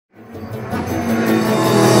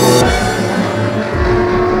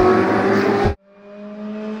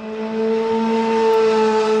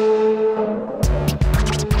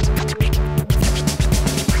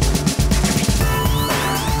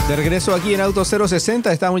regreso aquí en Auto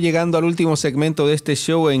 060. Estamos llegando al último segmento de este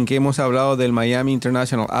show en que hemos hablado del Miami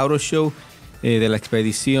International Auto Show, de la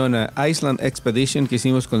expedición Iceland Expedition que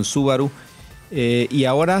hicimos con Subaru. Y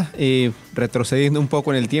ahora, retrocediendo un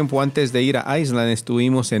poco en el tiempo, antes de ir a Iceland,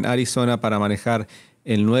 estuvimos en Arizona para manejar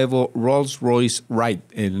el nuevo Rolls-Royce Wraith,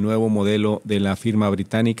 el nuevo modelo de la firma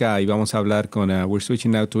británica. Ahí vamos a hablar con, we're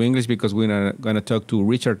switching now to English because we're going to talk to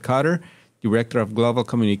Richard Cotter, Director of Global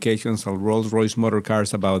Communications at Rolls-Royce Motor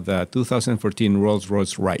Cars, about the 2014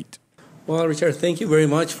 Rolls-Royce Wraith. Well, Richard, thank you very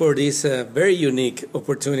much for this very unique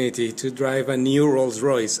opportunity to drive a new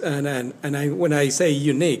Rolls-Royce. When I say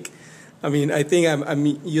unique, I mean, I think I'm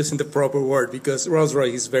using the proper word because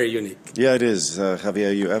Rolls-Royce is very unique. Yeah, it is,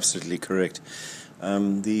 Javier, you're absolutely correct.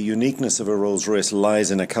 The uniqueness of a Rolls-Royce lies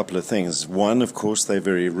in a couple of things. One, of course, they're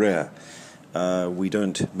very rare. We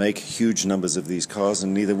don't make huge numbers of these cars,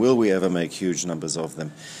 and neither will we ever make huge numbers of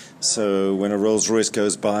them. So when a Rolls-Royce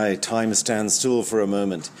goes by, time stands still for a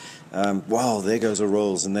moment. Wow, there goes a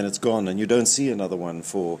Rolls, and then it's gone, and you don't see another one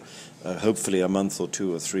for hopefully a month or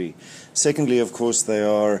two or three. Secondly, of course, they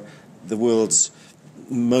are the world's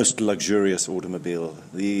most luxurious automobile.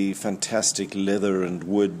 The fantastic leather and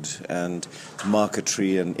wood and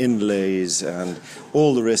marquetry and inlays and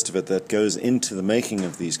all the rest of it that goes into the making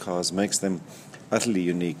of these cars makes them utterly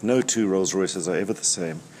unique. No two Rolls-Royces are ever the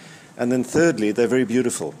same. And then thirdly, they're very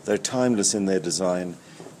beautiful. They're timeless in their design.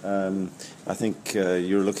 I think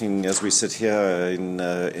you're looking, as we sit here in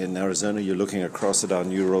Arizona, you're looking across at our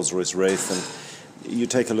new Rolls-Royce Wraith, and you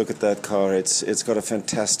take a look at that car. It's got a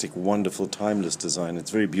fantastic, wonderful, timeless design.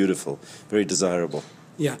 It's very beautiful, very desirable.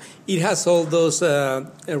 Yeah, it has all those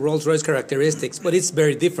Rolls-Royce characteristics, but it's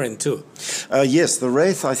very different too. Yes, the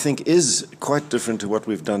Wraith, I think, is quite different to what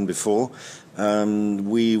we've done before.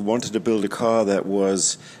 We wanted to build a car that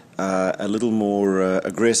was a little more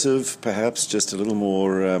aggressive, perhaps, just a little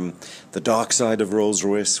more the dark side of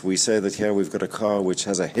Rolls-Royce. We say that here we've got a car which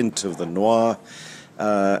has a hint of the noir.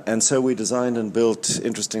 And so we designed and built,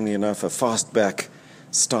 interestingly enough, a fastback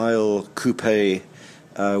style coupe,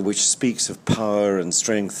 which speaks of power and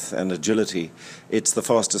strength and agility. It's the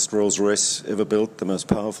fastest Rolls-Royce ever built, the most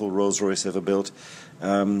powerful Rolls-Royce ever built.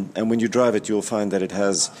 And when you drive it, you'll find that it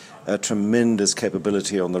has a tremendous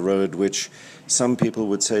capability on the road, which some people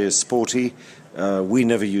would say is sporty. We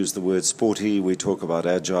never use the word sporty. We talk about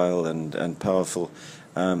agile and powerful.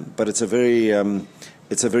 But it's a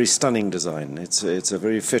very stunning design. It's a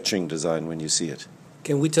very fetching design when you see it.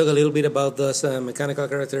 Can we talk a little bit about those mechanical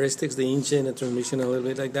characteristics, the engine, the transmission, a little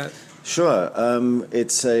bit like that? Sure.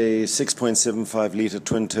 It's a 6.75-litre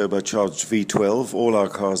twin-turbocharged V12. All our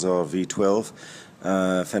cars are V12.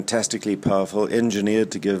 Fantastically powerful,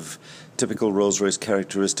 engineered to give typical Rolls-Royce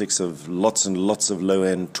characteristics of lots and lots of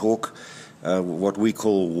low-end torque. What we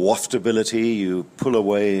call waftability. You pull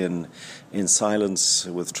away in silence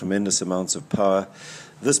with tremendous amounts of power.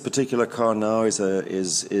 This particular car now is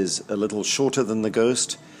a little shorter than the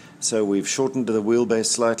Ghost, so we've shortened the wheelbase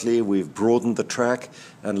slightly, we've broadened the track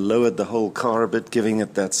and lowered the whole car a bit, giving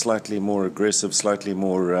it that slightly more aggressive, slightly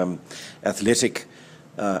more athletic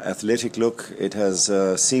look. It has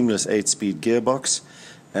a seamless 8-speed gearbox,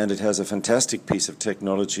 and it has a fantastic piece of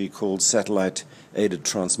technology called satellite-aided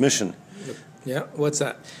transmission. Yeah, what's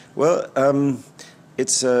that? Well,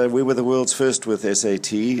 we were the world's first with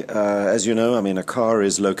SAT. As you know, I mean, a car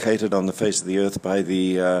is located on the face of the earth by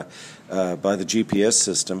the GPS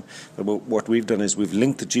system. But what we've done is we've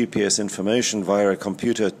linked the GPS information via a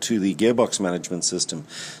computer to the gearbox management system.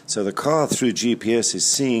 So the car, through GPS, is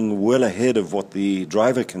seeing well ahead of what the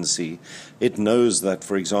driver can see. It knows that,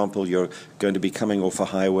 for example, you're going to be coming off a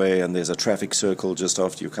highway and there's a traffic circle just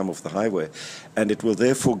after you come off the highway. And it will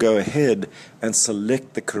therefore go ahead and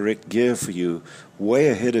select the correct gear for you, way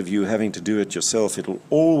ahead of you having to do it yourself. It'll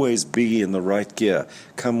always be in the right gear,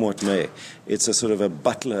 come what may. It's a sort of a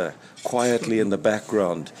butler quietly in the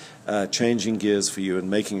background, changing gears for you and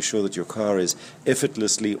making sure that your car is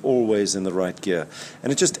effortlessly always in the right gear.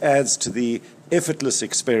 And it just adds to the effortless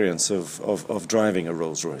experience of driving a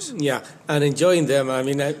Rolls-Royce. Yeah, and enjoying them. I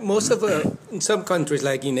mean, most of in some countries,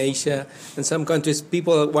 like in Asia, and some countries,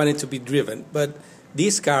 people want it to be driven. But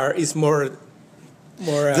this car is more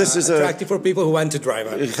attractive for people who want to drive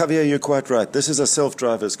it. Javier, you're quite right. This is a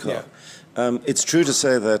self-driver's car. Yeah. It's true to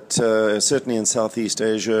say that certainly in Southeast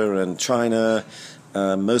Asia and China,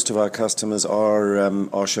 Most of our customers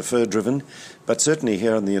are chauffeur-driven, but certainly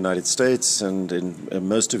here in the United States and in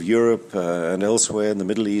most of Europe and elsewhere in the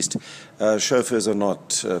Middle East, chauffeurs are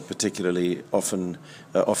not particularly often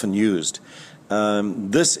used.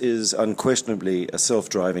 This is unquestionably a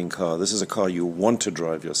self-driving car. This is a car you want to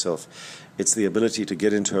drive yourself. It's the ability to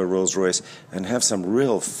get into a Rolls-Royce and have some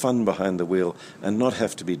real fun behind the wheel and not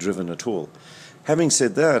have to be driven at all. Having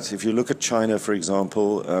said that, if you look at China, for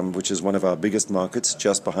example, which is one of our biggest markets,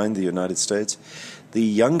 just behind the United States, the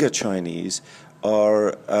younger Chinese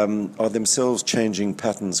are themselves changing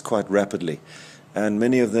patterns quite rapidly. And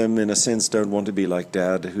many of them, in a sense, don't want to be like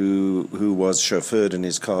Dad, who was chauffeured in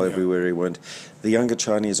his car everywhere he went. The younger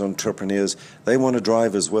Chinese entrepreneurs, they want to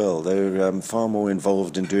drive as well. They're far more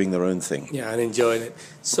involved in doing their own thing. Yeah, and enjoying it.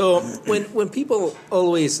 So when people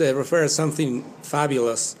always refer to something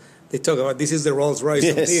fabulous, they talk about this is the Rolls-Royce.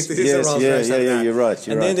 Yes, this is the Rolls-Royce. Yeah, you're right.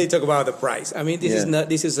 Then they talk about the price. I mean,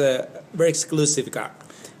 this is a very exclusive car.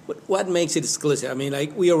 What makes it exclusive? I mean,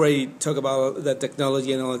 like we already talk about the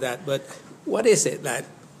technology and all of that, but what is it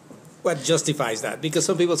what justifies that? Because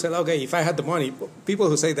some people say, okay, if I had the money, people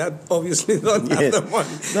who say that obviously don't have the money.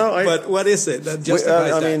 No, but what is it that justifies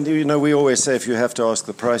that? I mean, we always say if you have to ask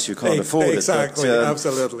the price, you can't afford it. Exactly,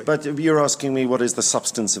 absolutely. But you're asking me what is the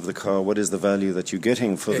substance of the car? What is the value that you're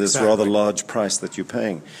getting for this rather large price that you're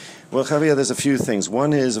paying? Well, Javier, there's a few things.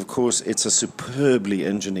 One is, of course, it's a superbly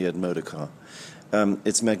engineered motor car.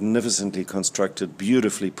 It's magnificently constructed,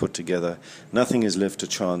 beautifully put together. Nothing is left to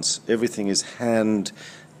chance. Everything is hand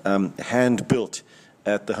built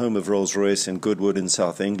at the home of Rolls-Royce in Goodwood in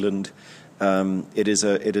South England. It is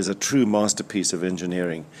a true masterpiece of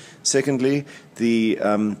engineering. Secondly, the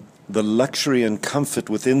luxury and comfort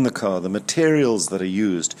within the car, the materials that are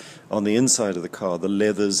used on the inside of the car, the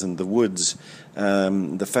leathers and the woods,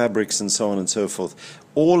 the fabrics and so on and so forth,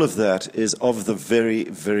 all of that is of the very,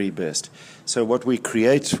 very best. So what we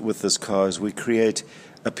create with this car is we create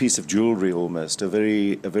a piece of jewelry almost, a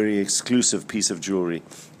very exclusive piece of jewelry,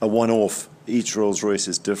 a one-off. Each Rolls-Royce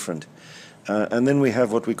is different. And then we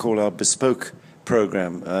have what we call our bespoke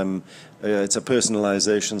program. It's a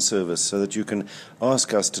personalization service so that you can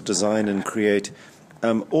ask us to design and create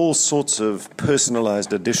all sorts of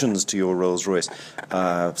personalized additions to your Rolls-Royce.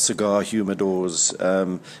 Cigar humidors,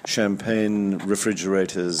 champagne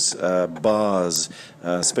refrigerators, bars,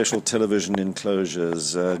 special television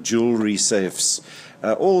enclosures, jewelry safes,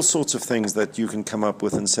 all sorts of things that you can come up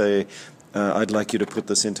with and say, I'd like you to put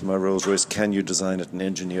this into my Rolls-Royce. Can you design it and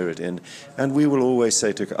engineer it in? And we will always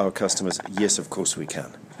say to our customers, yes, of course we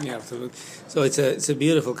can. Yeah, absolutely. So it's a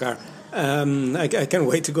beautiful car. I can't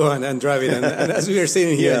wait to go and drive it. And as we are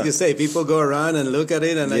sitting here, as you say, people go around and look at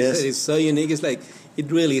it, and I said it's so unique. It's like it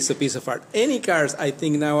really is a piece of art. Any cars, I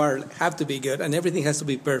think, now have to be good, and everything has to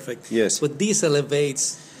be perfect. Yes. But this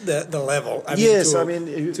elevates the level.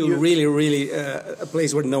 To really a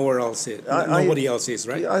place where nowhere else is. Nobody else is,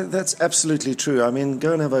 right? That's absolutely true. I mean,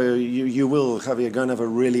 go and have you will, Javier, go and have a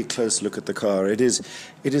really close look at the car. It is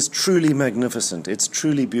truly magnificent. It's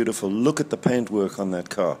truly beautiful. Look at the paintwork on that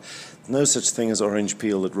car. No such thing as orange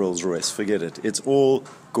peel at Rolls-Royce. Forget it. It's all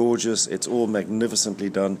gorgeous. It's all magnificently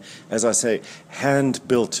done. As I say,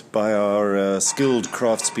 hand-built by our skilled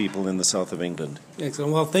craftspeople in the south of England.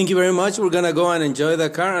 Excellent. Well, thank you very much. We're going to go and enjoy the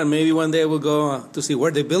car, and maybe one day we'll go to see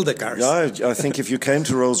where they build the cars. Yeah, I think if you came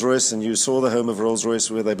to Rolls-Royce and you saw the home of Rolls-Royce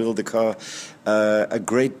where they build the car, a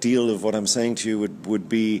great deal of what I'm saying to you would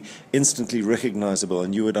be instantly recognizable,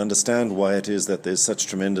 and you would understand why it is that there's such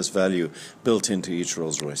tremendous value built into each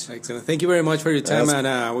Rolls-Royce. Excellent. Thank you very much for your time, and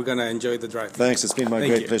we're going to enjoy the drive. Thanks. It's been my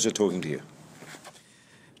great pleasure talking to you.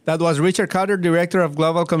 That was Richard Carter, Director of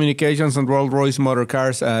Global Communications on Rolls-Royce Motor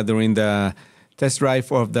Cars during the test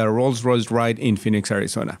drive of the Rolls-Royce Wraith in Phoenix,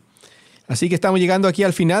 Arizona. Así que estamos llegando aquí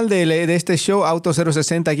al final de este show Auto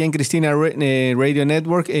 060 aquí en Cristina Radio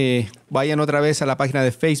Network. Vayan otra vez a la página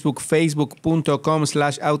de Facebook,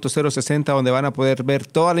 facebook.com/Auto 060, donde van a poder ver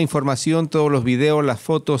toda la información, todos los videos, las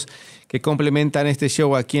fotos que complementan este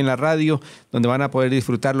show aquí en la radio, donde van a poder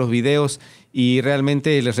disfrutar los videos, y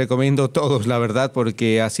realmente les recomiendo todos, la verdad,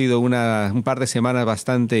 porque ha sido un par de semanas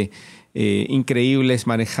bastante increíbles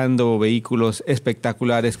manejando vehículos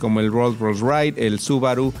espectaculares como el Rolls-Royce Wraith, el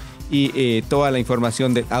Subaru y toda la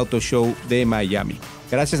información del Auto Show de Miami.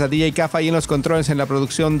 Gracias a DJ Cafa y en los controles en la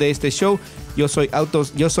producción de este show. Yo soy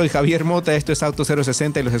Javier Mota, esto es Auto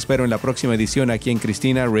 060 y los espero en la próxima edición aquí en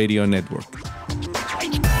Cristina Radio Network.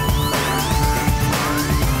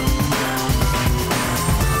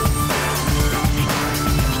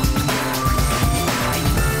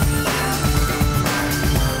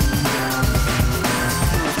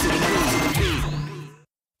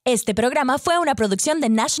 Este programa fue una producción de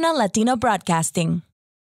National Latino Broadcasting.